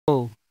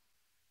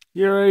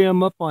Here I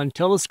am up on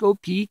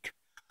Telescope Peak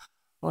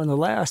on the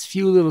last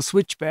few little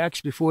switchbacks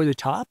before the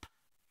top.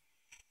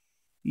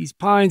 These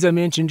pines I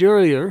mentioned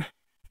earlier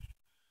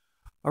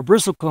are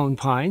bristlecone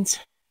pines.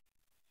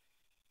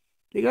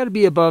 They got to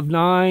be above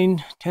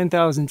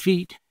 10,000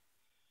 feet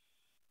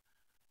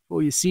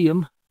before you see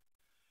them.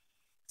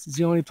 This is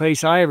the only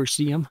place I ever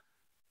see them.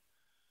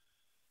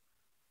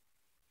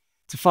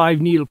 It's a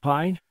 5-needle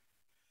pine.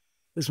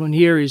 This one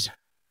here is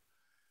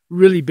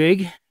really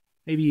big,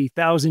 maybe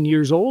 1,000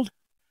 years old.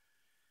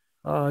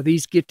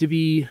 These get to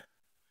be,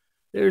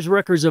 there's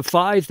records of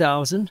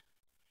 5,000.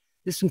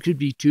 This one could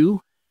be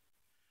 2.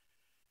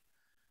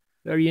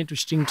 Very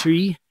interesting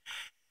tree.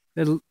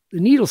 The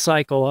needle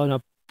cycle on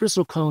a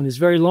bristlecone is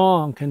very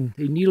long.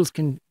 The needles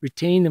can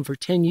retain them for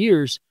 10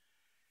 years.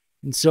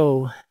 And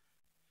so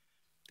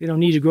they don't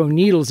need to grow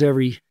needles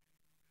every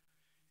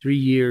 3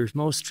 years.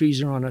 Most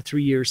trees are on a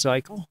 3-year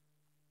cycle.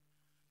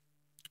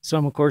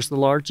 Some, of course, the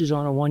larch is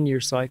on a 1-year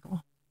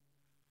cycle.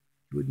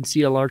 You wouldn't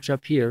see a larch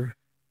up here.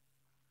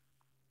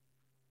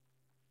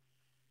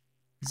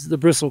 This is the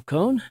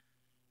bristlecone.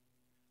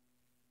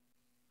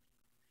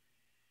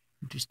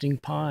 Interesting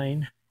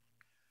pine.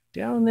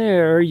 Down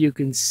there you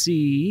can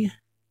see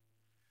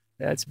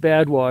that's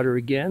Badwater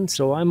again.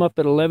 So I'm up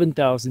at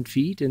 11,000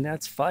 feet, and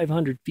that's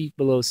 500 feet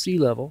below sea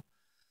level.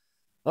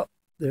 Oh,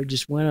 there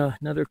just went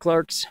another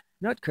Clark's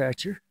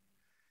nutcratcher.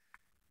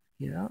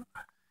 Yeah.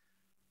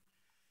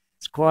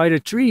 It's quite a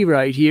tree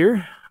right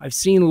here. I've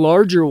seen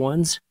larger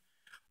ones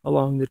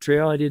along the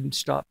trail. I didn't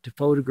stop to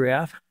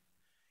photograph.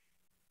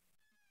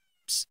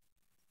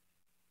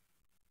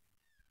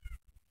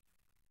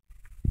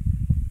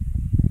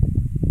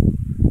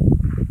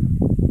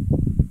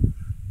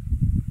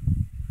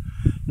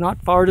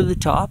 Not far to the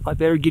top. I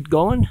better get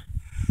going.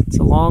 It's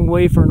a long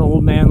way for an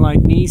old man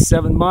like me.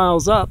 7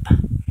 miles up.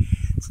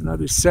 It's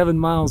another 7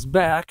 miles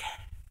back.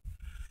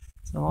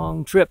 It's a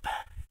long trip.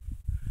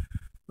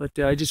 But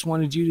I just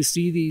wanted you to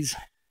see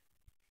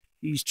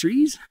these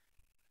trees.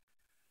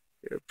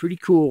 They're pretty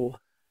cool.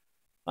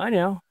 Bye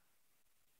now.